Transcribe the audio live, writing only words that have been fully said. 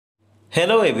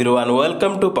Hello everyone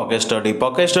welcome to pocket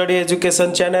study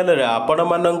education channel रे आपण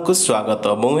माननकु स्वागत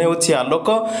मु हेउछि आलोक।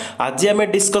 आज आम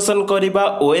डिस्कसन करबा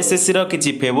ओएसएससी रो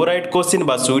किछि फेवरेट क्वेश्चन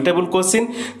बा सुइटेबल क्वेश्चन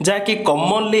जा कि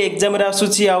कॉमनली एग्जाम रे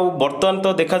आसुछि। आ वर्तमान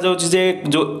तो देखा जाउछि जे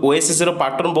जो ओएसएससी रो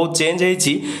पैटर्न बहुत चेंज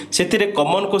हेछि सेतिरे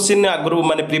कॉमन क्वेश्चन आगरु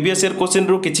माने प्रीवियस ईयर क्वेश्चन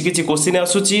रो किछि क्वेश्चन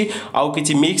आसुछि आ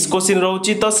किछि मिक्स क्वेश्चन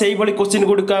रहउछि। तो सेही भली क्वेश्चन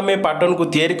गुडी का हम पैटर्न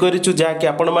को तयारी करिछु जा कि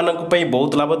आपण माननकु पई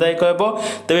बहुत लाभदायक हेबो।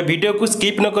 तबे वीडियो को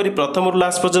स्किप न करी प्रथम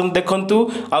लास्ट पर्यंत देखंतु।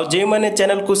 आ जे माने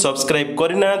चैनल को सब्सक्राइब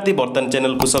करिना बर्तन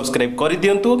चैनल को सब्सक्राइब कर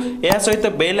दियंतु। या सहित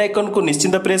बेल आइकन को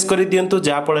निश्चित प्रेस कर दियंतु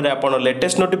जहा फल आपण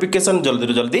लेटेस्ट नोटिफिकेशन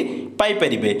जल्दी जल्दी पाई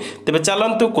परिबे। तबे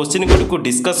चलंतु क्वेश्चन गुडी को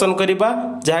डिस्कशन करिबा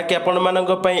जहा कि आपण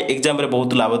मानक पई एग्जाम रे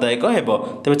बहुत लाभदायक हेबो।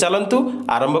 तबे चलंतु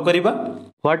आरंभ करिबा।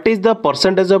 What is the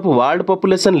percentage of world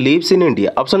population lives in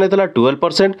India? Option हेतला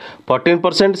 12%,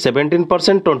 14%,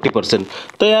 17%, 20%।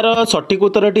 तो यार सटीक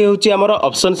उत्तरटी होची हमर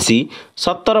ऑप्शन सी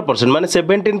 17%, माने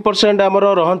 17% हमर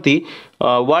रहंती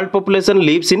world population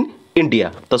lives in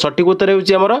India. तो सटीक उत्तर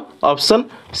होची हमर ऑप्शन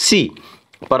सी।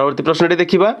 परवर्ती प्रश्नटी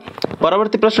देखिबा।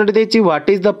 परवर्ती प्रश्नटी देछि what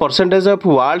is the percentage of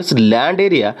world's land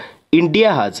area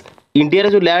India has. India रे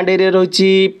जो लैंड एरिया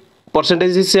रहछि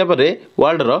परसेंटेज हिसाब से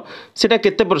वर्ल्ड रो सेटा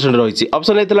केते परसेंट रही।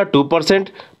 ऑप्शन हेतला 2%,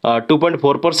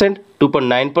 2.4%,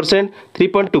 2.9%,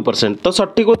 3.2%। तो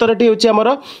सटीक उत्तरटी होची हमर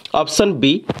ऑप्शन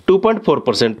बी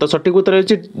 2.4%। तो सटीक उत्तर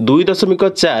होची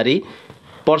 2.4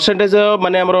 परसेंटेज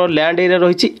माने हमर लैंड एरिया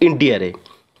रही इंडिया रे।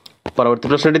 परवर्ती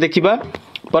प्रश्नटी देखिबा।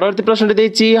 परवर्ती प्रश्नटी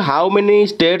देछि how many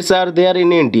states are there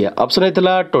in India. Option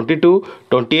हेतला 22,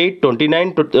 28,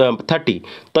 29, 30।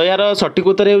 तो यार सटीक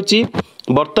उत्तर होची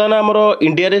बर्तमान आमर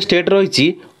इंडिया रे स्टेट रही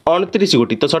 29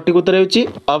 गोटी। तो सटीक उत्तर होची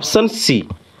ऑप्शन सी।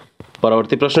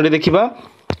 परवर्ती प्रश्नटी देखिबा।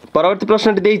 परवर्ती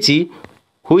प्रश्नटी देछि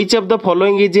which of the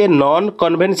following is a non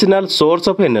conventional source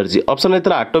of energy. Option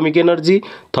हेतला atomic energy,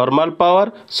 thermal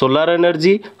power, solar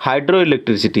energy, hydro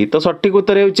electricity. तो सटीक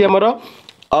उत्तर होची हमर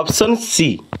option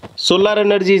C solar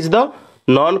energy is the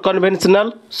non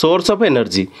conventional source of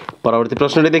energy. परवर्ती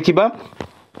प्रश्नटी देखिबा।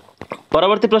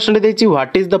 परवर्ती प्रश्न देछि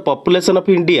what is the population of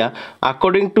India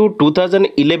according to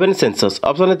 2011 census.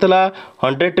 Option हेतला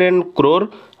 110 crore,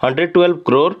 112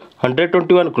 crore,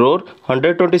 121 crore,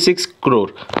 126 crore.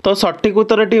 तो सटीक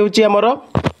उत्तरटी होची हमर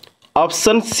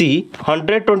ऑप्शन सी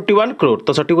 121 करोड़।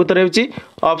 तो सटीक उत्तर होची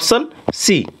ऑप्शन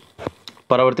सी।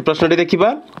 परवर्ती प्रश्नटी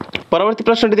देखिबा। परवर्ती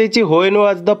प्रश्नटी देछि when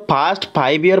was the first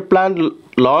 5 year plan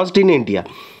launched in India.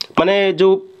 माने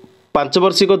जो 5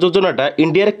 वर्षिक योजनाटा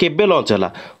इंडिया रे केबे लॉन्च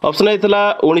हला। ऑप्शन हेतला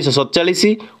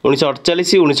 1947,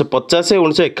 1948, 1950,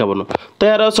 1951। तो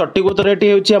यार सटीक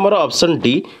उत्तरटी होची हमर ऑप्शन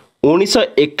डी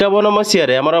 1951 मसिया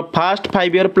रे हमर first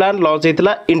 5 year plan launch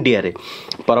हेतला India रे।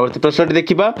 परवर्ती प्रश्नटी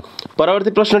देखिबा।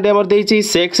 परवर्ती प्रश्नटी हमर देछि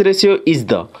sex ratio is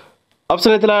the.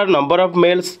 Option हेतला number of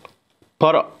males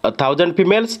for 1000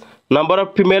 females, number of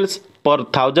females per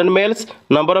 1000 males,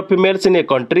 number of females in a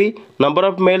country, number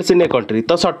of males in a country।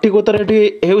 तो सटीक उत्तर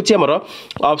हेउछि हमर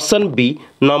option B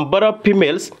number of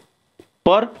females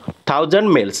पर 1000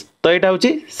 mails. तो एटा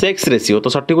होछि sex ratio. तो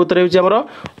सटीक उत्तर हेउछि हमर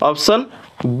option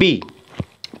B.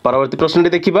 परवर्ती प्रश्नटी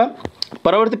देखिबा।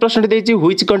 परवर्ती प्रश्नटी देछि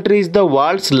which country is the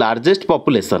world's largest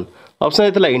population. Option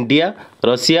हेतला India,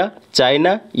 Russia,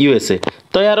 China, USA.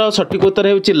 तो यार सटीक उत्तर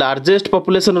हेउछि लार्जेस्ट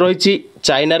पॉपुलेशन रही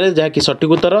चाइना रे जहा कि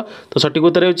सटीक उत्तर। तो सटीक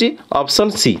उत्तर हेउछि ऑप्शन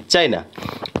सी चाइना।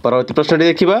 परवर्ती प्रश्नटी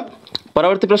देखिबा।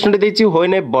 परवर्ती प्रश्नटी देछि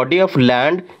when a body of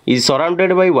land is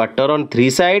surrounded by water on 3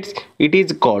 sides it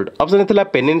is called. Option हेतला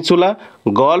peninsula,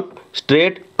 gulf,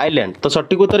 straight, island. तो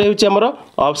सटीक उत्तर हेउछि हमर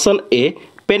ऑप्शन ए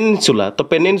पेनिनसुला। तो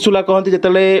पेनिनसुला कहते जिते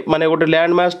माने गोटे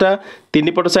लैंड मासटा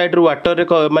 3 पट साइड रु वाटर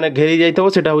रे माने घेरी जाइथबो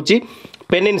सेटा होची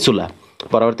पेनिनसुला।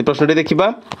 परवर्ती प्रश्नटी देखिबा।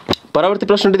 परवर्ती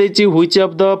प्रश्नटी देछि which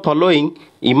of the following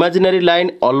imaginary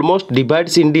line almost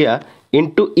divides India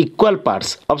into equal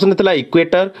parts. Option हेतला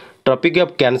equator, tropic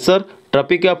of cancer,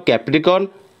 tropic of Capricorn,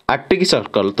 Arctic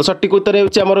circle. तो सटीक उत्तर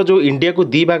हेउछि हमर जो इंडिया को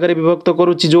 2 भाग रे विभक्त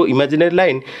करूछि जो इमेजिनरी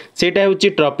लाइन सेटा हेउछि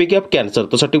ट्रॉपिक ऑफ कैंसर।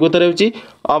 तो सटीक उत्तर हेउछि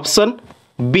ऑप्शन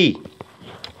बी।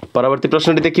 परवर्ती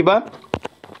प्रश्नटी देखिबा।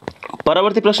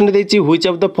 परवर्ती प्रश्न देछि which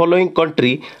of the following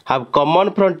country have common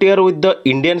frontier with the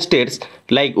Indian states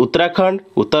like Uttarakhand,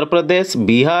 Uttar Pradesh,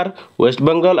 Bihar, waste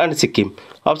Bengal and Sikkim.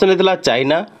 Option हेतला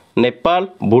China, Nepal,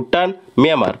 Bhutan,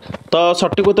 Myanmar. तो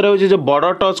सटीक उत्तर होछि जो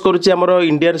बॉर्डर टच करूछि हमर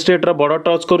इंडियन स्टेट रो बॉर्डर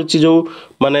टच करूछि जो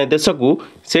माने देश को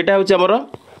सेटा होछि हमर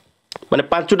माने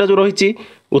 5टा जो रही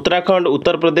उत्तराखंड,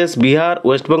 उत्तर प्रदेश, बिहार,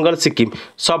 वेस्ट बंगाल, सिक्किम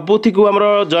सबुथि को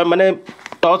हमर माने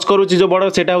टच करूछि जो बॉर्डर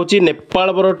सेटा होछि नेपाल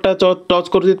बॉर्डरटा टच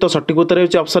करूछि। तो सटीक उत्तर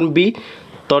होछि ऑप्शन बी।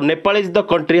 तो Nepal is the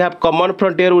country have common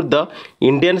frontier with the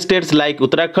Indian states like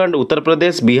Uttarakhand, Uttar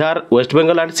Pradesh, Bihar, waste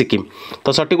Bengal and Sikkim.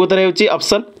 तो सटीक उत्तर होछि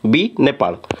ऑप्शन बी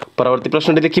नेपाल। परवर्ती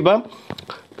प्रश्नटी देखिबा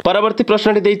परवर्ती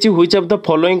प्रश्नटी देछि which of the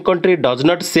following country does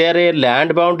not share a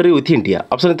land boundary with India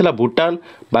option थिला Bhutan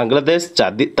Bangladesh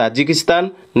Tajikistan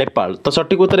Nepal तो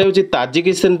सठिक उत्तर होछि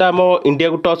ताजिकिस्तान टा हम इंडिया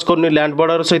को टच करनी लैंड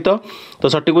बॉर्डर सहित तो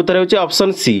सठिक उत्तर होछि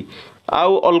ऑप्शन सी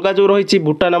आउ अलगा जो रही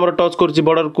भूटान आमर टच कर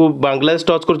बॉर्डर को बांग्लादेश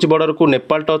टच कर बॉर्डर को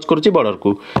नेपाल टच कर बॉर्डर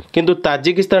को किंतु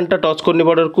ताजिकिस्तान टा टच करनी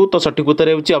बॉर्डर को तो सठिक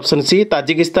उत्तर होछि option C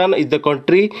Tajikistan is the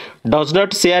country does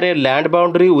not share a land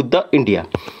boundary with the India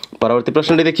परवर्ती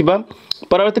प्रश्न देखिबा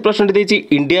परवर्ती प्रश्न देछि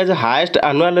India's highest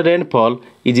annual rainfall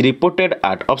is reported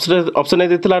eight option A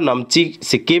देथिला नामची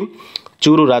सिक्किम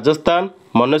चूरू राजस्थान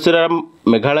मनेसरम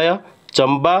मेघालय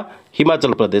चंबा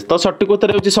हिमाचल प्रदेश तो सठिक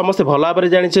उत्तर होछि समस्त भल भाव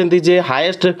जानिछन्ती जे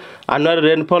हाईएस्ट एनुअल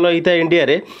रेनफॉल होता इंडिया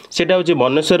रे सेटा होछि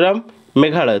मनेसरम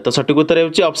मेघालय तो सठिक उत्तर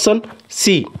होछि ऑप्शन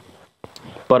सी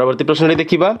परवर्ती प्रश्न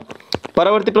देखिबा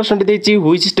परवर्ती प्रश्न देछि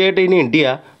which state in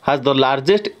India has the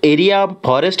largest area of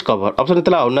forest cover option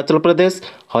थिला अरुणाचल प्रदेश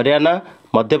हरियाणा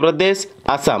मध्य प्रदेश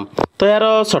आसाम तो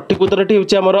यार सठिक उत्तरटी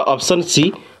होछि हमर ऑप्शन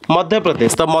सी मध्य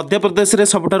प्रदेश तो मध्य प्रदेश रे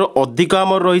सबठारो अधिक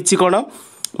हमर रहिछि कोन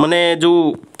माने जो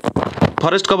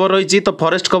फॉरेस्ट कवर रहिछि तो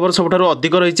फॉरेस्ट कवर सबठारो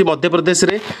अधिक रहिछि मध्य प्रदेश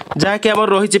रे जहा कि हमर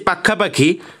रहिछि पाखा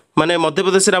पाखी माने मध्य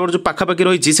प्रदेश रे हमर जो पाखा पाखी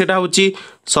रहिछि सेटा होछि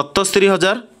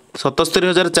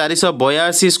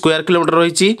 77,482 स्क्वायर किलोमीटर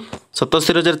रही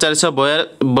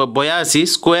 77,482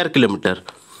 स्क्वायर किलोमीटर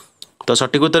तो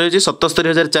सठिक उत्तर होछि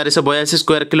 77,482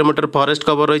 स्क्वायर किलोमीटर फॉरेस्ट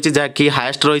कवर रही जहाँकि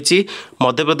हाईएस्ट रही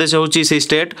मध्य प्रदेश होछि से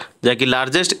स्टेट जहाँकि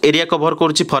largest area cover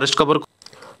करुछि forest cover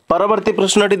परवर्ती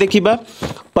प्रश्नटी देखिबा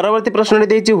परवर्ती प्रश्नटी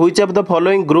देछि which of the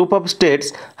following group of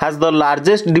states has the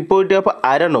largest deposit of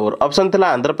iron ore option थिला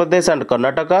Andhra Pradesh and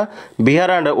Karnataka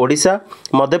Bihar and Odisha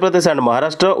Madhya Pradesh and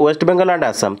Maharashtra waste Bengal and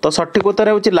Assam तो सठिक उत्तर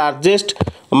होछि लार्जेस्ट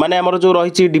माने हमर जो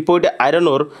रही डिपॉजिट आयरन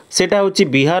ओर सेटा होछि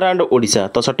बिहार एंड ओडिशा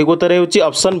तो सठिक उत्तर होछि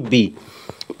ऑप्शन बी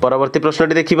परवर्ती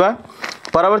प्रश्नटी देखिबा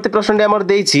परवर्ती प्रश्नटी हमर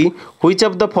देछि which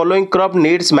of the following crop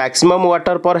needs maximum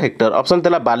water per hectare option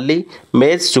थिला बार्ली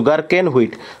मेज सुगर केन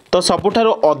व्हीट तो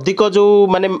सबुठारो अधिक जो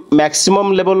माने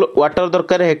मैक्सिमम लेवल वाटर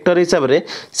दरकार हेक्टर हिसाब रे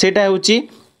सेटा होछि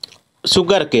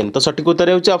सुगर केन तो सठिक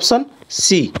उत्तर होछि ऑप्शन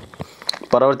सी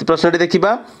परवर्ती प्रश्नटी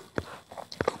देखिबा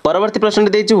परवर्ती प्रश्न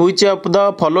देछि which of the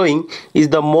following is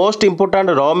the most important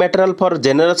raw material for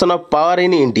generation of power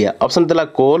in India option थिला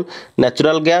coal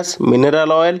natural gas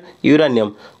mineral oil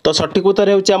uranium तो सठिक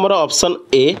उत्तर होछि हमर ऑप्शन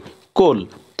ए कोल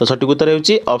तो सठिक उत्तर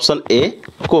होछि ऑप्शन ए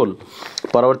कोल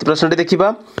परवर्ती प्रश्न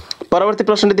देखिबा परवर्ती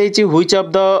प्रश्न देछि व्हिच ऑफ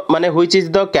द माने which is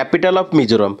the capital of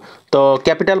Mizoram तो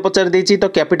कैपिटल पचार देछि तो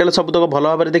कैपिटल सब तक भल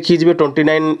भाव देखि जिवे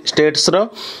 29 स्टेट्स रो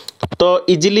तो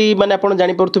इजिली माने आपण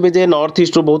जानि परथुबे जे नॉर्थ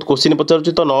ईस्ट रो बहुत क्वेश्चन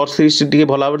पचारछु तो नॉर्थ ईस्ट टिके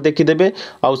भल भाव देखि देबे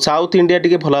आ साउथ इंडिया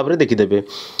टिके भल भाव देखि देबे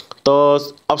तो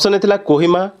ऑप्शन थिला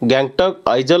कोहिमा गैंगटक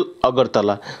आइजल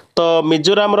अगरतला तो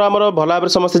मिजोरम रो हमर भल भाव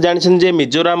समस्त जानिछन जे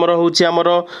मिजोरम रो होछि हमर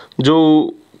जो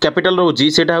कैपिटल रोची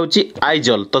सेटा होची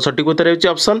आइजल तो सठिक उत्तर होची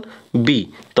ऑप्शन बी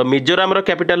तो मिजोरम रो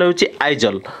कैपिटल होची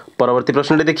आइजल परवर्ती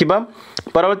प्रश्न देखिबा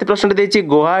परवर्ती प्रश्न देछि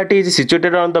Guwahati is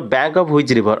situated on the bank of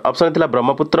which river option थिला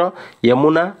ब्रह्मपुत्र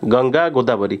यमुना गंगा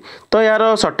गोदावरी तो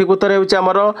यार सठिक उत्तर होची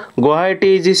हमर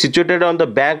Guwahati is situated on the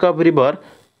bank of river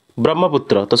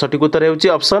Brahmaputra तो सठिक उत्तर होची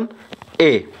ऑप्शन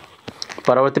ए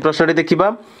परवर्ती प्रश्न देखिबा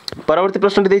परवर्ती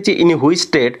प्रश्न देछि in which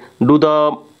state do the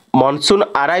monsoon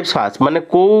arrives fast माने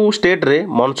को स्टेट रे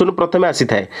मॉनसून प्रथमे आसी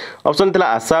थाए ऑप्शन थिला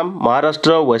आसाम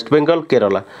महाराष्ट्र वेस्ट बेंगल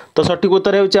केरला तो सठिक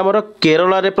उत्तर होछि हमर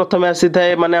केरला रे प्रथमे आसी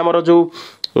थाए माने हमर जो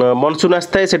मॉनसून आसी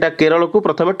थाए सेटा केरल को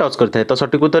प्रथमे टच करथाए तो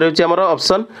सठिक उत्तर होछि हमर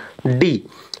ऑप्शन डी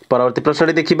परवर्ती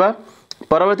प्रश्न देखिबा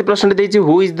परवर्ती प्रश्न देछि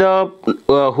who is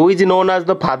known as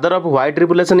the father of white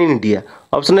revolution in India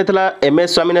option थिला M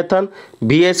S Swaminathan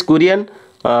B S Kurien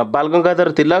बाल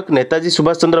गंगाधर तिलक नेताजी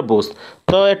सुभाष चंद्र बोस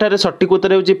तो एठारे सठिक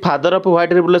उत्तर होछि फादर ऑफ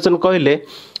व्हाइट रिवोल्यूशन कहले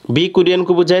बी कुरियन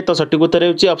को बुझाए तो सठिक उत्तर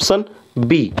होछि ऑप्शन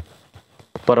बी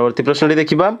परवर्ती प्रश्न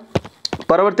देखिबा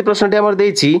परवर्ती प्रश्न हमर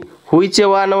देछि which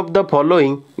one of the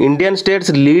following Indian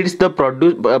states leads the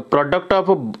product of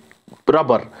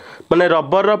rubber माने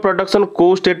रबर रो प्रोडक्शन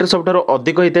को स्टेट रे सबठारो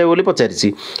अधिक होइताय बोली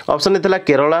पचारिछि ऑप्शन थिला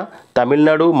केरला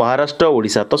तमिलनाडु महाराष्ट्र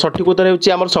ओडिशा तो सठिक उत्तर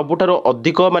होछि हमर सबठारो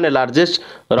अधिक माने largest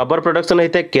rubber production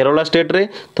होइताय Kerala state रे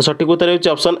तो सठिक उत्तर होछि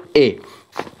ऑप्शन ए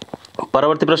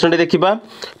परवर्ती प्रश्न देखिबा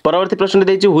परवर्ती प्रश्न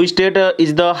देछि which state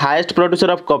is the highest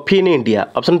producer of coffee in India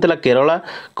option थिला केरला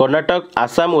कर्नाटक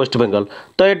आसाम वेस्ट बेंगल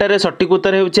तो एटारे सठिक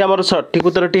उत्तर होछि हमर सठिक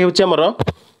उत्तरटी होछि हमर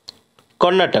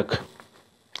कर्नाटक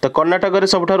तो कर्नाटक रे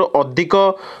सबठारो अधिक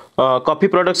कॉफी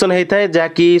प्रोडक्शन होता है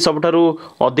जहाँकि सबठारो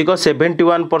अधिक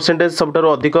 71%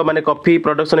 सबठारो अधिक माने कॉफी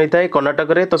प्रोडक्शन होता है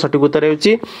कर्नाटक रे तो सठिक उत्तर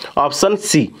होछि ऑप्शन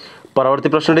सी परवर्ती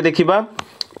प्रश्नटी देखिबा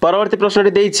परवर्ती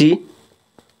प्रश्नटी देछि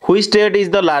Which state is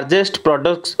the largest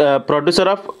producer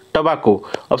of tobacco?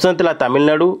 Option थिला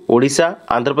तमिलनाडु, ओडिशा,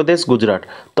 आंध्र प्रदेश, गुजरात।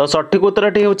 तो सठिक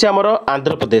उत्तरटी होछि हमर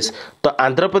आंध्र प्रदेश। तो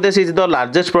Andhra Pradesh is the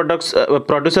largest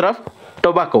producer of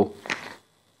tobacco.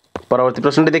 परवर्ती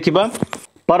प्रश्नटी देखिबा।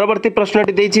 परवर्ती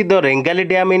प्रश्नटी देछि the Rengali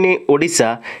dam in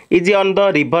Odisha is on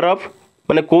the river of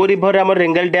माने को रिवर आम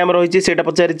रेंगाली डैम रही है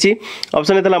पचारि।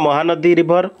 ऑप्शन है महानदी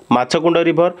रिवर, माछकुंड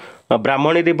रिवर,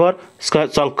 ब्राह्मणी रिवर,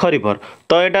 शंख रिवर।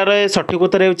 तो यार सठिक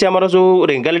उत्तर होमर जो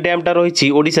रेंगाली डैमटा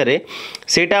रही ओडिशा रे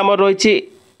सेटा आम रही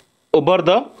over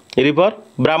the river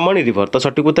Brahmani river. तो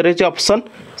सठिक उत्तर होछि ऑप्शन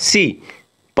सी।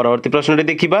 परवर्ती प्रश्नटी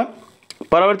देखिबा।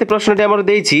 परवर्ती प्रश्नटी आमर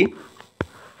देछि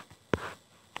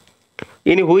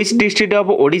in which district of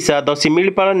Odisha the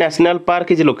Similipal national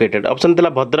park is located. Option थिला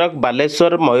भद्रक,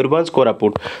 बालेश्वर, मयूरभंज,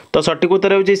 कोरापुट। तो सठिक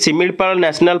उत्तर होछि शिमिलीपाल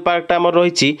नेशनल पार्कटा आमर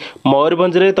रही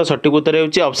मयूरभंज रे। तो सठिक उत्तर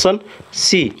होछि ऑप्शन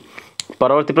सी।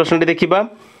 परवर्ती प्रश्नटी देखिबा।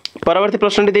 परवर्ती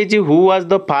प्रश्नटी देछि who was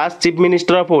the first chief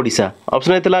minister of Odisha.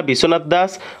 Option थिला विश्वनाथ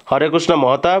दास, हरेकृष्ण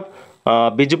महताब,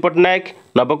 विजु पट्टनायक,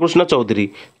 नवकृष्ण चौधरी।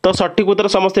 तो सठिक उत्तर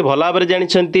समस्ते भल भाव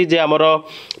जानी जे आमर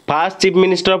fast chief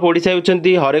minister of Odisha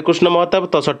होती हरेकृष्ण महताब।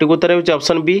 तो सठिक उत्तर होछि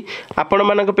ऑप्शन बी। आपण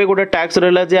मानक पे गोटे टैक्स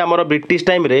रहा जे आमर ब्रिटिश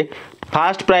टाइम रे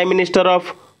fast prime minister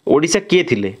of Odisha किए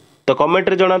थिले। तो कमेंट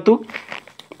रे जणातु।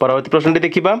 परवर्ती प्रश्नटी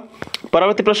देखिबा।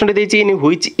 परवर्ती प्रश्नटी देछि in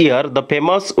which year the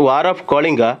famous war of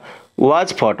Kalinga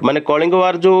was fought. माने कलिंग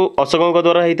वार जो अशोक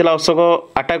द्वारा होता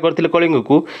अशोक अटैक करते कलिंग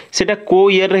को सेटा को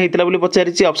ईयर होता बोली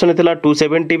पचारि। ऑप्शन था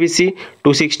 270 BC,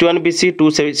 261 BC,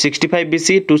 265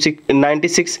 BC,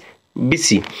 296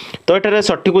 BC। तो ये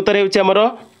सठिक उत्तर होमर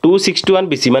 261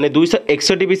 BC माने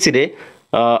 261 BC रे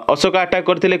अशोक अटैक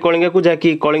करते कलिंग को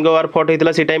जहाँकि कलिंग वार फॉट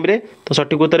होता से टाइम रे। तो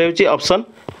सठिक उत्तर होछि ऑप्शन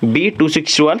बी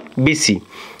 261 BC।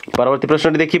 परवर्ती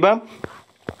प्रश्न देखिबा।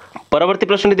 परवर्ती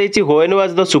प्रश्न देछि when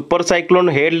was the super cyclone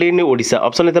held in Odisha.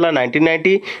 Option था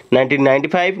 1990,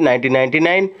 1995,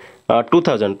 1999,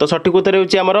 2000। तो सठिक उत्तर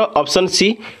होछि हमर ऑप्शन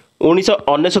सी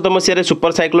 1999 मसीह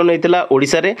सुपर साइक्लोन होता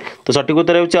ओडिशा रे। तो सठिक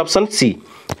उत्तर होछि ऑप्शन सी।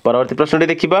 परवर्ती प्रश्न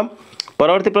देखिबा।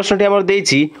 परवर्ती प्रश्नटी आमर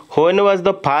देछि when was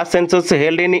the first census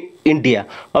held in India.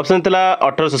 Option था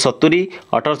 1870,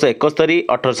 1871,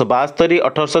 1872,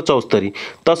 1874।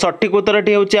 तो सठिक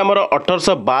उत्तरटी होछि आमर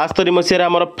 1872 मसीह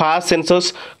आमर फर्स्ट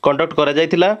सेंसस कंडक्ट करा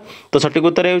जायतिला। तो सठिक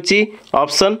उत्तर होछि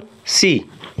ऑप्शन सी।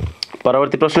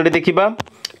 परवर्ती प्रश्नटी देखिबा।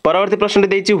 परवर्ती प्रश्न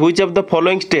देछि which of the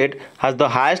following state has the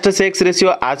highest sex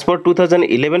ratio as per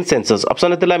 2011 census.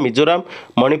 Option था मिजोरम,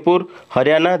 मणिपुर,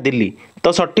 हरियाणा, दिल्ली।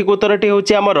 तो सठिक उत्तरटी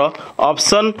होछि हमर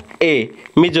ऑप्शन ए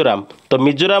मिजोरम। तो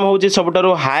मिजोरम होछि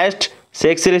सबटारो हाईएस्ट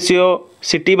सेक्स रेशियो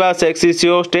सिटी बा सेक्स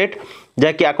रेशियो स्टेट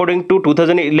जहाँकि अकॉर्डिंग टू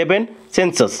 2011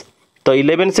 सेंसस। तो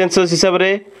 11 सेंसस हिसाब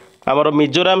रे हमर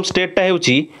मिजोरम स्टेटटा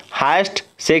होछि हाईएस्ट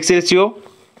सेक्स रेशियो।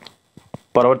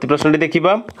 परवर्ती प्रश्नटी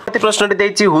देखिबा। परवर्ती प्रश्नटी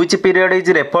देछि which period is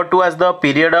refer to as the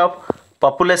period of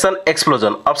population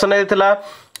explosion. Option A थिला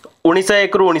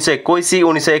 1901 रु 1921,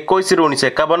 1921 रु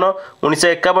 1951,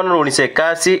 1951 रु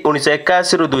 1981,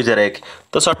 1981 रु 2001।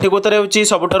 तो सठिक उत्तर होछि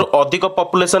सबठारु अधिक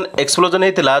पॉपुलेशन एक्सप्लोजन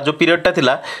हेतिला जो पीरियडटा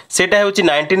थिला सेटा होछि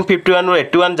 1951 रु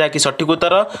 81 जाकि सठिक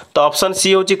उत्तर। तो ऑप्शन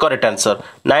सी होछि करेक्ट आंसर।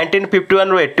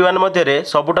 1951 रु 81 मध्य रे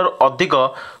सबठारु अधिक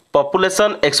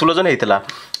पॉपुलेशन एक्सप्लोजन हेतिला।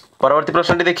 परवर्ती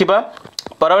प्रश्नटी देखिबा।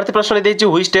 परवर्ती प्रश्न देछि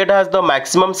which state has the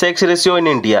maximum sex ratio in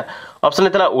India. Option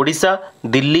था ओडिशा,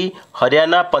 दिल्ली,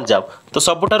 हरियाणा, पंजाब। तो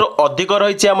सबठारु अधिक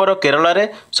रही आमर केरल रे,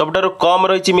 सबठारु कम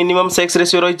रही मिनिमम सेक्स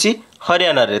रेशियो रही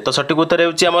हरियाणा रे। तो सठिक उत्तर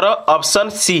होछि आमर option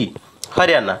C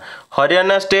Haryana.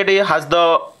 Haryana state has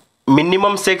the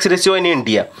minimum sex ratio in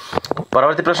India.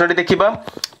 परवर्ती प्रश्नटी देखिबा।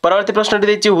 परवर्ती प्रश्नटी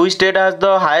देछि which state has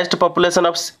the highest population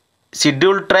of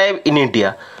scheduled tribe in India.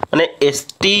 माने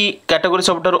एसटी कैटेगरी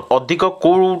सबठारु अधिक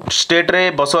को स्टेट रे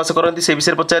बसवास करती से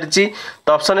विषय पचारि।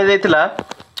 तो ऑप्शन ए देथिला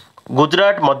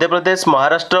गुजरात, मध्य प्रदेश,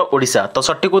 महाराष्ट्र, ओडिशा। तो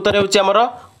सठिक उत्तर होछि हमर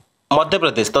मध्य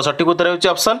प्रदेश। तो सठिक उत्तर होछि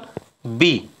ऑप्शन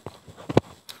बी।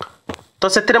 तो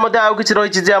सेतिरे मध्ये आउ किछि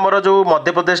रहिछि जे हमर जो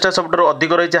मध्य प्रदेशटा सबठारु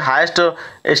अधिक रहिछि हाईएस्ट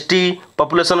एसटी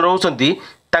पॉपुलेशन रहउछंती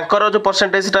तांकर जो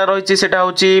परसेंटेजटा रहिछि सेटा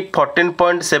होछि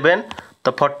 14.7।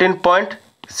 तो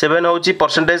 14.7 होछि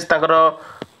परसेंटेज तांकर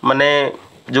माने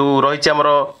जो रही आमर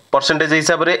परसेंटेज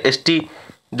हिसाब से एसटी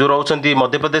जो रोचंती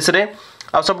मध्य प्रदेश रे।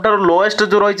 आ सबटार लोएस्ट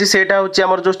जो रही सेटा होची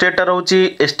आमर जो स्टेटा रोची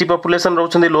एसटी पॉपुलेशन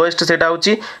रोचंती लोएस्ट सेटा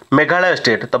होची मेघालय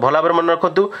स्टेट। तो भला भाबरे मन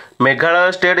रखतु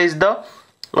Meghalaya state is the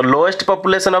lowest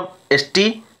population of ST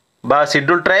बा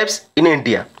शेड्यूल्ड ट्राइब्स इन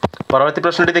इंडिया। परवर्ती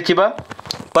प्रश्नटी देखिबा।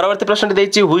 परवर्ती प्रश्नटी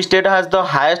देछि which state has the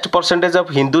highest percentage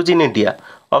of Hindus in India.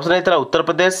 Option A Uttar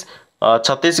Pradesh,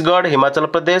 Chhattisgarh, Himachal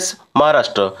Pradesh,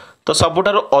 Maharashtra. तो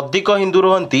सबुठार अधिक हिंदू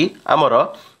रहती आमर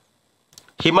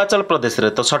हिमाचल प्रदेश रे।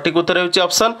 तो सठिक उत्तर होछि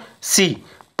ऑप्शन सी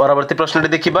परवर्ती प्रश्न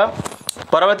देखिबा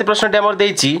परवर्ती प्रश्न आमर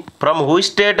देछि फ्रॉम हुई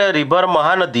state river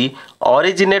Mahanadi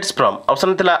originates from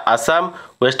option थिला आसाम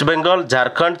वेस्ट बेंगल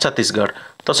झारखंड छत्तीसगढ़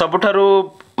तो सबुठारु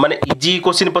माने इजी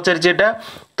क्वेश्चन पचारि जेटा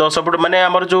तो सब माने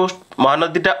हमर जो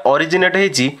महानदीटा ओरिजिनेट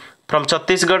हेछि फ्रॉम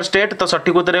छत्तीसगढ़ स्टेट तो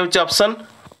सठिक उत्तर हेउछि ऑप्शन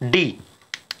डी।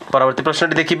 परवर्ती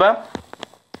प्रश्न देखिबा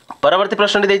परवर्ती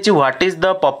प्रश्न देछि what is the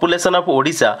population of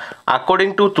Odisha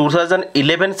according to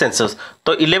 2011 census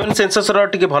तो 11 सेंसस रो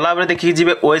टिके भला भाबरे देखि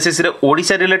जिबे ओएसएससी रे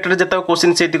ओडिशा रिलेटेड जता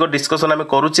क्वेश्चन सेति को डिस्कशन हम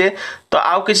करूचे तो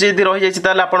आउ किछ यदि रहि जाइछि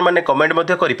ताले आपण माने कमेंट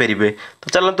मध्ये करि परिबे तो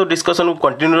चलंतु डिस्कशन को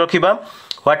continue रखिबा।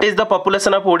 What is the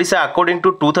population of Odisha according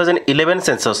to 2011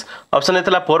 census option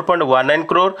हेतला 4.19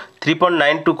 crore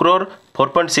 3.92 crore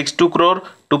 4.62 crore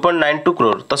 2.92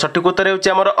 crore तो सठिक उत्तर हेउछि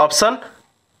हमर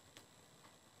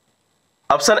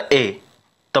ऑप्शन ए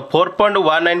तो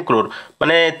 4.19 करोड़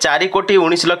माने 4 कोटी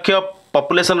 19 लाख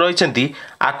पॉपुलेशन रही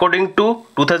अकॉर्डिंग टू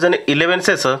 2011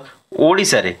 सेंसस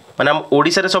ओडिशा रे माने हम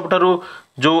ओडिशा रे सबठारु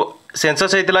जो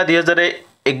सेंसस हेतिला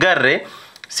 2011 रे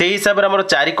से हिसाब रे हमर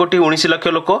 4 कोटी 19 लाख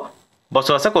लोक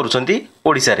बसवास करूछंती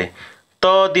ओडिशा रे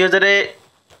तो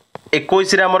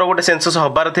 2021 रे हमर गोटे सेंसस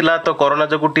हबार थिला तो कोरोना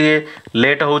जो गुटी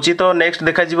लेट होची तो नेक्स्ट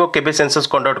देखा जिवो केबे सेंसस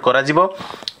कंडक्ट करा जिवो।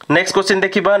 नेक्स्ट क्वेश्चन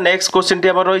देखिबा नेक्स्ट क्वेश्चन टी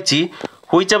हमर रहिछि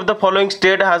which of the following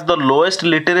state has the lowest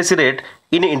literacy rate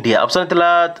in India option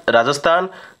थिला राजस्थान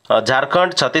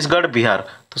झारखंड छत्तीसगढ़ बिहार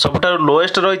तो सबटारु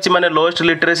लोएस्ट रहिछि माने लोएस्ट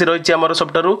लिटरेसी रहिछि हमर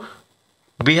सबटारु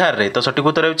बिहार रे तो सठिक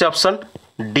उत्तर हेउछि ऑप्शन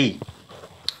डी।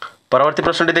 परवर्ती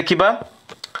प्रश्न देखिबा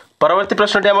परवर्ती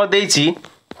प्रश्न हमर देछि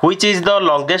which is the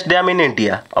longest dam in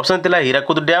India option थिला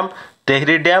Hirakud dam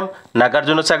Tehri dam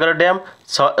Nagarjuna Sagar dam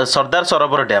Sardar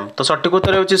Sarovar dam तो सठिक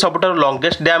उत्तर हेउछि सबटारु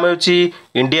लॉन्गेस्ट डैम हेउछि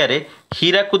इंडिया रे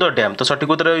हीराकुद डैम तो सठिक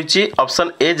उत्तर हेउछि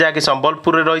ऑप्शन ए जाके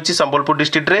संबलपुर रे रहिछि संबलपुर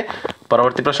डिस्ट्रिक्ट रे।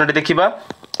 परवर्ती प्रश्न देखिबा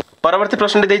परवर्ती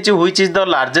प्रश्न देछि which is the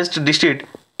largest district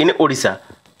in Odisha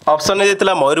option A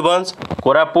देतिला Mayurbhanj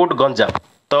Koraput Ganjam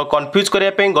तो कन्फ्यूज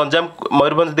करिया पे गंजाम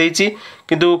मयूरभंज देछि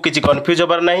किंतु किछि कन्फ्यूज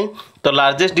होबार नाही तो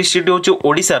लार्जेस्ट डिस्ट्रिक्ट होछि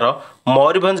ओडिसा रो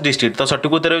मयूरभंज डिस्ट्रिक्ट तो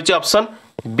सठिक उत्तर हेउछि ऑप्शन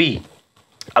बी।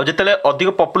 आ जेतले अधिक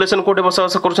पॉपुलेशन कोटे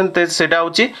बसवास करूछन सेटा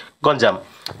होछि गंजाम।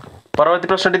 परवर्ती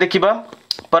प्रश्न देखिबा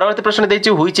परवर्ती प्रश्न देछि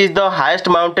which is the highest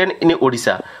mountain in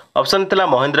Odisha option थिला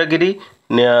महेंद्रगिरी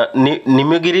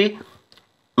निमगिरी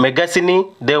मेगासिनी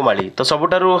देवमाली तो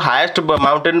सबुठारु हाईएस्ट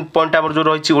माउंटेन पॉइंट हमर जो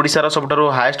रहिछि ओडिसा रो सबुठारु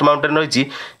हाईएस्ट माउंटेन रहिछि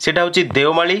सेटा होछि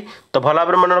देवमाली तो भला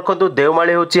भाबरे मन रखंतु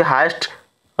देवमाली होछि highest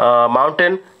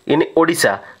mountain in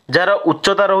Odisha jar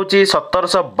उच्चता रहुछि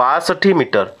 1762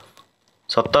 metre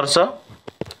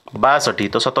 1762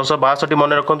 तो 1762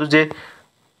 मन रखंतु जे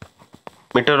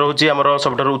मीटर रहुछि हमर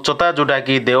सबठारु उच्चता जोटा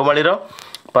कि देवमाली रो।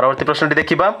 परवर्ती प्रश्न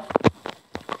देखिबा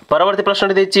परवर्ती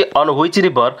प्रश्न देछि on which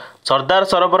river Sardar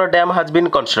Sarovar dam has been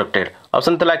constructed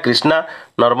option थिला कृष्णा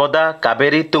नर्मदा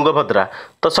कावेरी तुंगभद्रा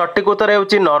तो सठिक उत्तर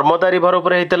हेउछि नर्मदा रिवर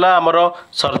ऊपर हेतिला हमर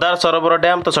सरदार सरोवर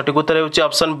डैम तो सठिक उत्तर हेउछि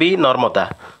ऑप्शन बी नर्मदा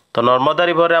तो नर्मदा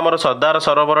रिवर रे हमर सरदार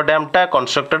सरोवर डैम टा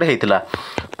कंस्ट्रक्टेड हेतिला।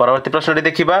 परवर्ती प्रश्न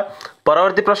देखिबा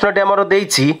परवर्ती प्रश्न हमर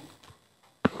देछि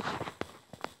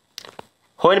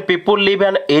when people leave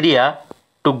an area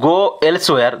to go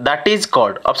elsewhere that is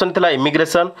called option थिला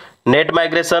immigration net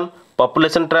migration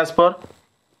population transfer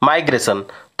migration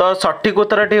तो सठिक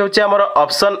उत्तर होछि हमर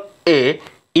ऑप्शन ए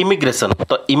immigration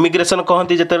तो immigration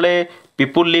कहंती जेतले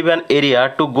people leave an area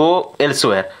to go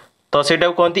elsewhere तो सेटा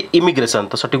कहंती immigration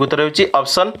तो सठिक उत्तर होछि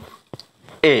ऑप्शन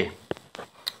ए।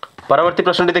 परवर्ती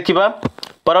प्रश्न देखिबा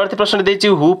परवर्ती प्रश्न देछि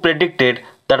who predicted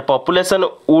that population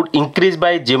would increase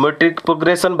by geometric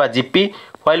progression by GP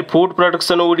while food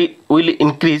production will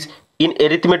increase in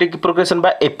arithmetic progression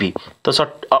by AP तो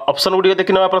ऑप्शन गुडी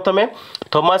देखिनवा प्रथमे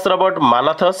Thomas Robert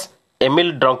मालाथस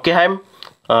Emil ड्रंकेहाइम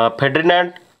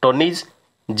फेर्डिनांड Tony's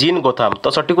gene गोथाम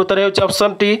तो सठिक उत्तर हेउछि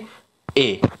ऑप्शन टी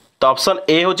ए तो ऑप्शन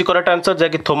ए होछि correct answer जे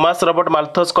कि Thomas Robert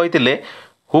मालाथस कहिथिले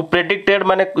who predicted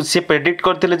माने से predict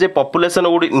करथिले जे population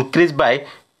would increase by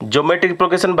geometric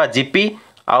progression by GP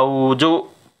आउ जो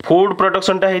फूड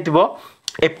प्रोडक्शन टा हेतिबो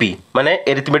एपी माने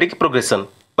एरिथमेटिक प्रोग्रेशन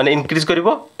माने इंक्रीज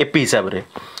करिवो एपी हिसाब रे।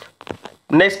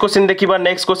 नेक्स्ट क्वेश्चन देखिबा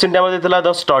नेक्स्ट क्वेश्चन टा देतला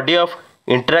the study of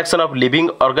interaction of living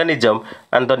organism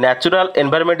and the natural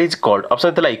environment is called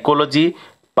option थिला इकोलॉजी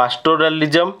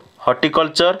पास्टोरलिज्म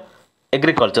हॉर्टिकल्चर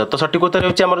एग्रीकल्चर तो सठिक उत्तर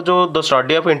हेउछि हमर जो the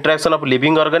study of interaction of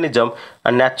living organism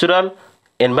and natural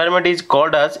environment is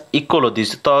called as ecology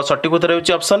तो सठिक उत्तर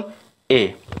हेउछि option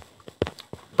A.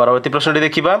 परवर्ती प्रश्न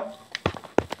देखिबा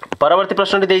परवर्ती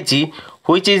प्रश्न देछि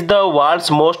which is the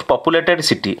world's most populated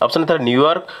city option था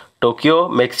New York Tokyo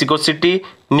Mexico city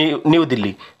new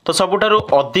Delhi तो सबुठारु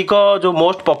अधिक जो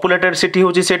मोस्ट पॉपुलेटेड सिटी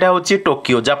होछि सेटा होछि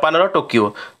टोक्यो जापान रो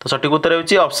टोक्यो तो सठिक उत्तर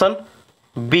होछि ऑप्शन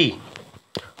बी।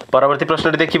 परवर्ती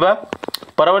प्रश्न देखिबा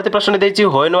परवर्ती प्रश्न देछि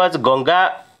when was Ganga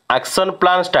action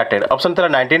plan started option था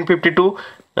 1952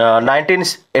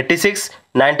 1986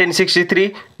 1963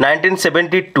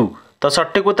 1972 तो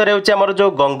सठिक उत्तर होछि हमर जो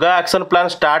गंगा एक्शन प्लान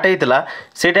स्टार्ट हेतिला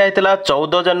सेटा हेतिला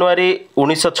 14 जनवरी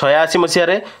 1986 मसिया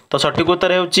रे तो सठिक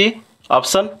उत्तर होछि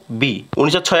ऑप्शन बी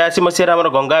 1986 मसिया हमर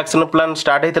गंगा एक्शन प्लान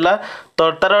स्टार्ट हेतिला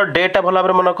तो तार डेटा भला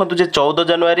भाबरे मन रखंतु जे 14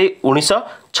 जनवरी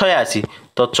 1986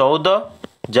 तो 14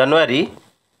 जनवरी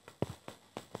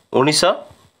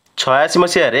 1986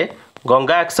 मसिया रे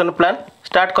गंगा एक्शन प्लान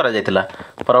स्टार्ट करा जायतिला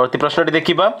परवर्ती प्रश्न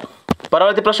देखिबा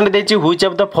परवर्ती प्रश्न देछि which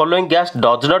of the following gas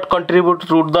does not contribute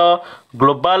to the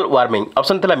global warming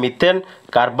option थिला मीथेन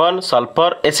कार्बन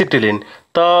सल्फर एसिटिलीन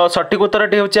तो सठिक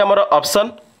उत्तरटी होछि हमर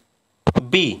option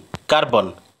B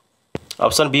carbon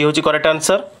option B होछि करेक्ट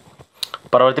आंसर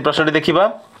परवर्ती प्रश्न देखिबा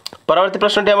परवर्ती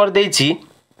प्रश्न हमर देछि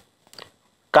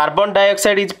carbon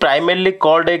dioxide is primarily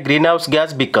called a green house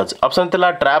gas because option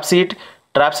थिला traps heat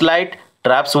traps light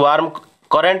traps warm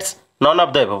currents none of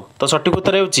the above तो सठिक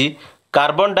उत्तर होछि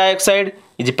carbon dioxide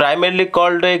is primarily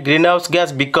called a green house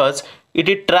gas because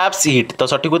it traps heat तो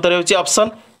सठिक उत्तर होछि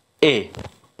option A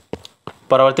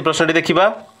परवर्ती प्रश्न देखिबा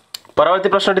परवर्ती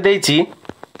प्रश्न देछि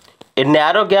a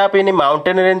narrow gap in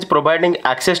mountain range providing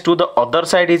access to the other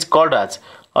side is called as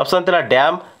option थिला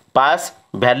डैम पास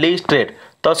वैली स्ट्रेट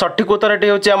तो सठिक उत्तर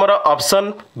होछि हमर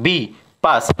ऑप्शन बी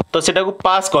पास तो सेटा को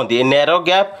पास कहती a narrow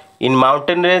gap in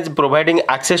mountain range providing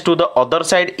access to the other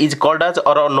side is called as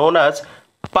और नोन एज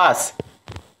पास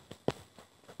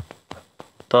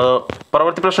तो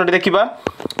परवर्ती प्रश्न देखिबा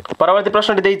परवर्ती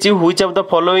प्रश्न देछि which of the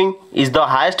following is the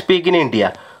highest peak in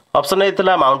India option A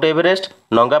थिला माउंट एवरेस्ट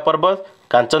नंगा पर्वत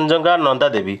कांचनजंगा नंदा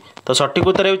देवी तो सठिक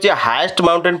उत्तर होछि हाईएस्ट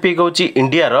माउंटेन पीक होछि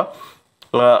इंडिया रो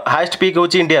हाईएस्ट पीक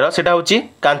होछि इंडिया रो सेटा होछि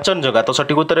कांचनजंगा तो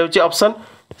सठिक उत्तर होछि ऑप्शन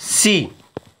सी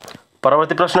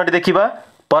परवर्ती प्रश्न देखिबा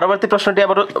परवर्ती प्रश्न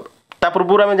हमर ता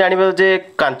पूर्व आम जानबा जे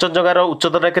कांचनजंगार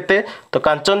उच्चता केते तो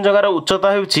कांचनजंगार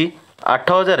उच्चता होछि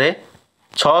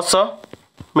 8600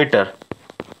 मीटर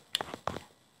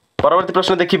परवर्ती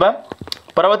प्रश्न देखिबा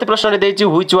परवर्ती प्रश्न देछि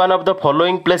which one of the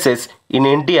following places in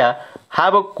India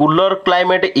have a cooler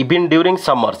climate even during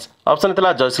summers option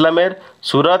थिला जैसलमेर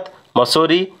सूरत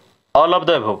Mussoorie all of the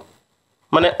above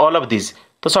माने ऑल ऑफ दिस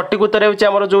तो सठिक उत्तर होछि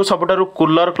हमर जो सबटारु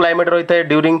कूलर क्लाइमेट रहिता है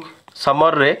ड्यूरिंग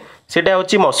समर रे सेटा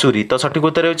होछि मसूरी तो सठिक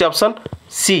उत्तर होछि ऑप्शन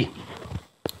सी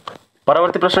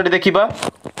परवर्ती प्रश्न देखिबा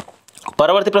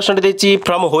परवर्ती प्रश्न देछि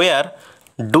from where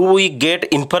do we get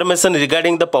information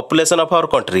regarding the population of our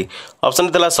country option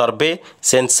थिला सर्वे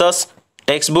census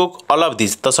text book all of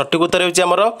this तो सठिक उत्तर होछि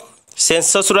हमर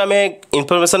सेंसस रो हमें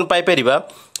information pi परिबा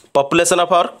population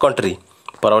of our country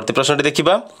परवर्ती प्रश्न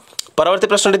देखिबा परवर्ती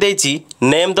प्रश्न देछि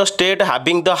name the state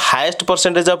having the highest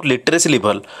percentage of literacy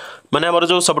level माने हमर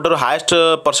जो सबटर highest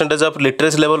percentage of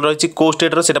literacy level रही को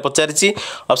स्टेट रो सेटा पचारिछि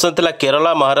ऑप्शन थिला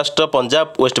केरला महाराष्ट्र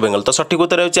पंजाब वेस्ट बेंगल तो सठिक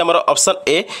उत्तर होछि हमर option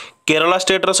A Kerala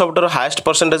state row सबटर highest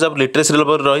percentage of literacy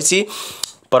level रही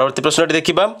परवर्ती प्रश्न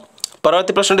देखिबा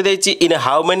परवर्ती प्रश्न देछि in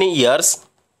how many years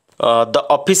the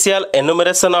official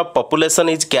enumeration of population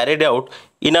is carried out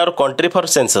in our country for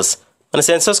census माने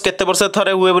सेंसस केते वर्ष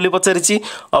थरे हुए बोली पचारिछि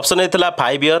ऑप्शन ए थिला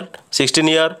 5 ईयर 16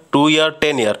 ईयर 2 ईयर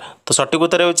 10 ईयर तो सठिक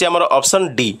उत्तर होछि हमर ऑप्शन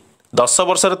डी 10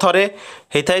 वर्ष थरे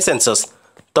हेथाय सेंसस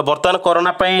तो बर्तमान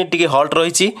कोरोना पई टिके हॉल्ट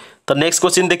रहिछि तो नेक्स्ट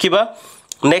क्वेश्चन देखिबा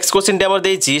नेक्स्ट क्वेश्चन हमर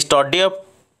देछि study of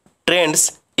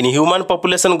trends in human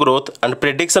population growth and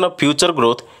prediction of future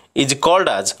growth is called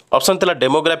as option थिला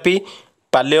डेमोग्राफी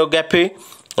पैलियोग्राफी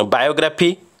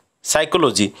बायोग्राफी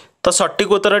साइकोलॉजी तो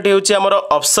सठिक उत्तरटी होछि हमर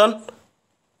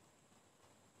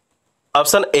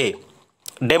ऑप्शन ए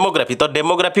डेमोग्राफी तो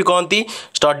डेमोग्राफी कहती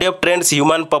study of trends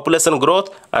human population growth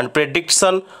and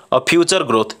prediction of future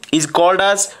growth is called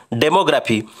as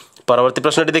demography परवर्ती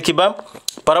प्रश्न देखिबा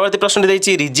परवर्ती प्रश्न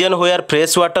देछि region where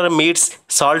fresh water meets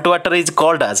salt water is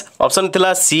called as option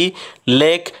थिला सी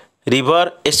लेक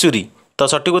रिवर एस्चुरी तो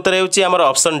सठिक उत्तर होछि हमर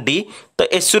ऑप्शन डी तो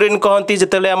एस्चुरीन कहती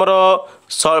जेतेले हमर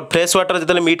fresh water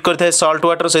जेतेले meet करथाय salt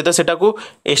water सहित सेटा को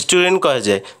एस्चुरीन कह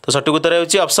जाय तो सठिक उत्तर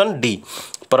होछि ऑप्शन डी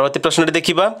परवर्ती प्रश्न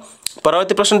देखिबा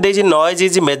परवर्ती प्रश्न देछि noise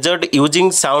is measured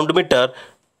using sound metre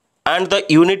and the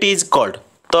unit is called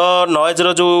तो नॉइज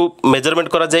रो जो मेजरमेंट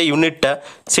करा जाय यूनिटटा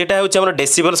सेटा होछि हमर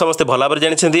डेसिबल समस्त भला भाबरे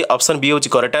जानिछन्ती ऑप्शन बी होछि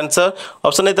करेक्ट आंसर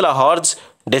ऑप्शन ए थिला हर्ट्ज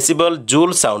डेसिबल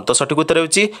जूल साउंड तो सठिक उत्तर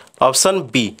होछि ऑप्शन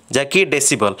बी जाकी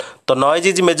डेसिबल तो noise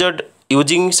is measured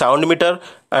using sound metre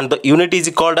and the unit is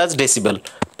called as decibel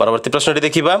परवर्ती प्रश्न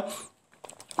देखिबा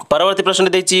परवर्ती प्रश्न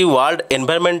देछि world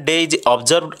environment day is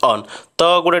observed on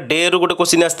तो गोटे डे रु गोटे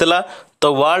क्वेश्चन आस्थिला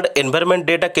तो वर्ल्ड एनवायरनमेंट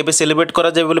डे टा केबे सेलिब्रेट करा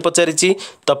जाय बोली पचारिछि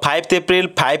तो 5 अप्रैल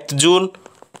 5 जून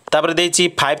तापर देछि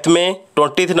 5 मे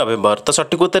 20 नवेम्बर तो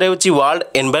सठिक उत्तर होछि वर्ल्ड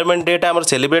एनवायरनमेंट डे टा हमर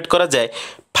सेलिब्रेट करा जाय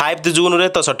 5 जून रे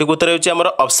तो सठिक उत्तर होछि हमर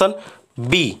ऑप्शन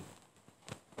बी।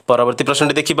 परवर्ती प्रश्न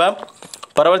देखिबा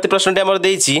परवर्ती प्रश्न हमर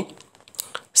देछि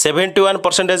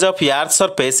 71% of earth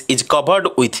surface is covered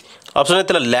with option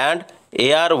हेतला land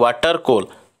air water कोल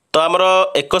तो हमर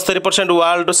 71%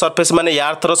 वर्ल्ड सरफेस माने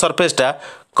अर्थ रो सरफेस टा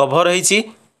कवर होईछि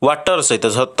वाटर सहित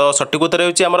तो सठिक उत्तर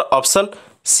होछि हमर ऑप्शन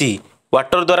सी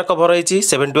वाटर द्वारा कवर होईछि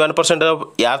 71%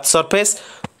 ऑफ अर्थ सरफेस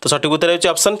तो सठिक उत्तर होछि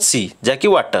ऑप्शन सी जाकि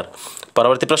वाटर।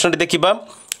 परवर्ती प्रश्न देखिबा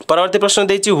परवर्ती प्रश्न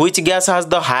देछि which gas has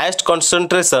the highest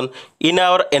concentration in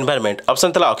our environment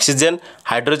option तला oxygen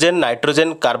hydrogen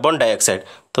nitrogen carbon dioxide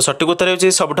तो सठिक उत्तर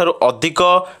होछि सबठारु अधिक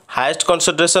हाईएस्ट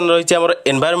कंसंट्रेशन रहिछि हमर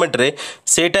एनवायरनमेंट रे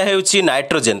सेटा हेउछि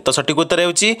नाइट्रोजन तो सठिक उत्तर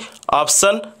होछि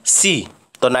ऑप्शन सी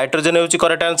तो नाइट्रोजन होछि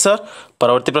करेक्ट आंसर।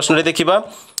 परवर्ती प्रश्न देखिबा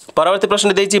परवर्ती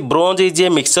प्रश्न देछि bronze is a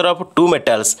mixture of to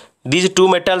metals these two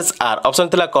metals are option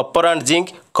तला copper and zinc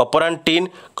copper and tin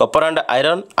copper and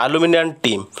iron aluminium and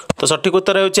tin तो सठिक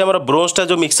उत्तर होछि हमर ब्रोंज टा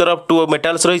जो मिक्सचर ऑफ टू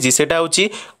मेटल्स रहिछि सेटा होछि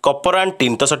कॉपर एंड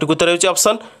टिन तो सठिक उत्तर होछि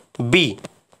ऑप्शन बी।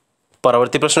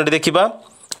 परवर्ती प्रश्न देखिबा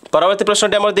परवर्ती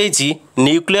प्रश्न हमर देछि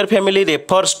nuclear family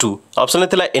refers to option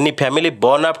हेतला any family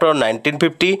born after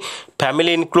 1950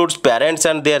 family includes parents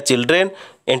and their children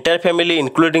entire family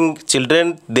including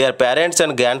children their parents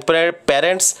and grand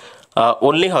parents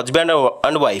only husband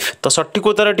and wife तो सठिक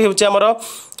उत्तर होछि हमर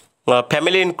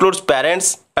family includes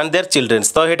parents and their children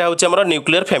तो हेटा होछि हमर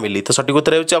nuclear family तो सठिक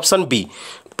उत्तर होछि ऑप्शन बी।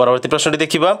 परवर्ती प्रश्न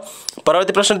देखिबा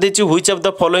परवर्ती प्रश्न देछि which of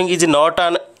the following is not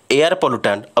an air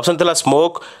pollutant option थला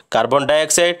smoke carbon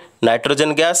dioxide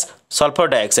nitrogen gas sulphur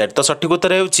dioxide तो सठिक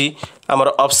उत्तर होछि हमर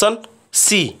ऑप्शन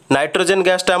सी नाइट्रोजन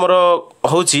गैस टा हमर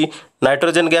होछि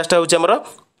नाइट्रोजन गैस टा होछि हमर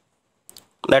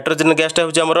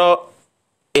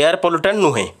एयर पोल्यूटेंट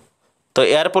नुहे तो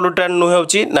एयर पोल्यूटेंट नुहे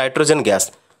होछि नाइट्रोजन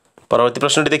गैस। परवर्ती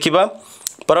प्रश्न देखिबा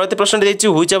परवर्ती प्रश्न देछि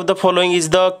which of the following is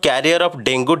the carrier of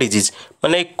dengue disease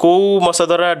माने को मशा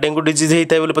द्वारा डेंगू डिजीज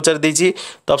हेइताय बोली पचार देछि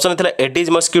तो ऑप्शन थला Aedes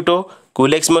mosquito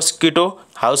कुलेक्स mosquito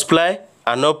house fly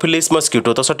Anopheles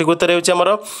mosquito तो सठिक उत्तर होछि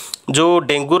हमर जो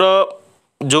डेंगू रो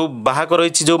जो बाहक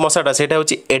रहिछि जो मशाटा सेटा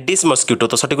होछि एडिस मस्किटो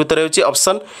तो सठिक उत्तर होछि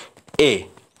ऑप्शन ए।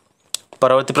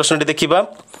 परवर्ती प्रश्न देखिबा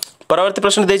परवर्ती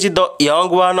प्रश्न देछि the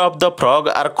young one of the frog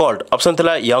are called option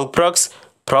थला young frogs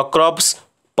frog crops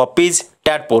puppies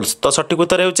tadpoles तो सठिक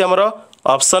उत्तर होछि हमर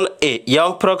ऑप्शन ए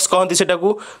यंग फ्रॉग्स कहंती सेटा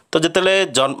को तो जतले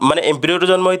माने एम्ब्रियो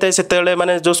जन्म होइताय सेतेले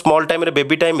माने जो स्मॉल टाइम रे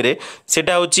बेबी टाइम रे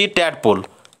सेटा होछि टैडपोल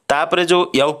तापरे जो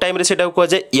यंग टाइम रे सेटा को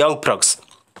जाय यंग फ्रॉग्स।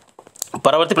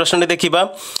 परवर्ती प्रश्न देखिबा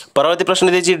परवर्ती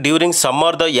प्रश्न देछि during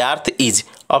summer the earth is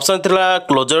option थला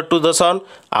closer to the sun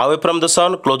away from the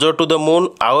sun closer to the moon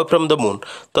away from the moon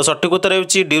तो सठिक उत्तर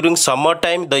होछि during summer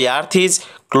time the earth is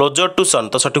closer to सन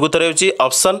तो सठिक उत्तर होछि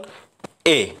ऑप्शन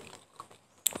ए।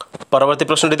 परवर्ती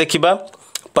प्रश्न देखिबा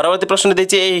परवर्ती प्रश्न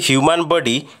देछि a human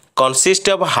body consist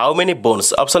of how many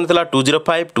bones option थला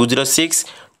 205 206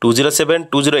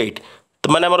 207 208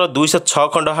 तो माने हमर 206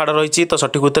 खंड हाड़ रहिछि तो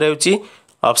सठिक उत्तर होछि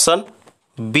ऑप्शन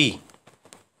बी।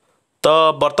 तो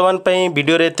वर्तमान पई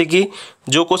वीडियो रे एतिकी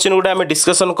जो क्वेश्चन गुडा हमें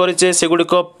डिस्कशन करिचे से गुडी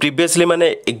को प्रीवियसली माने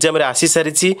एग्जाम रे आसी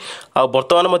सारिछि आ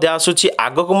वर्तमान मध्ये आसुछि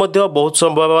आगो को मध्ये बहुत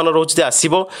संभावना रहउछि जे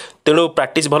आसीबो तेनु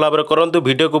प्रैक्टिस भला भाबरे करंतु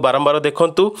वीडियो को बारंबार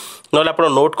देखंतु नले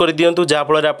आपण नोट कर दियंतु जा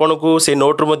फळ रे आपण को से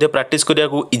नोट रो मध्ये प्रैक्टिस करिया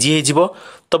को इजी हे जिवो।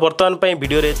 तो वर्तमान पई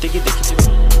वीडियो रे एतिकी देखि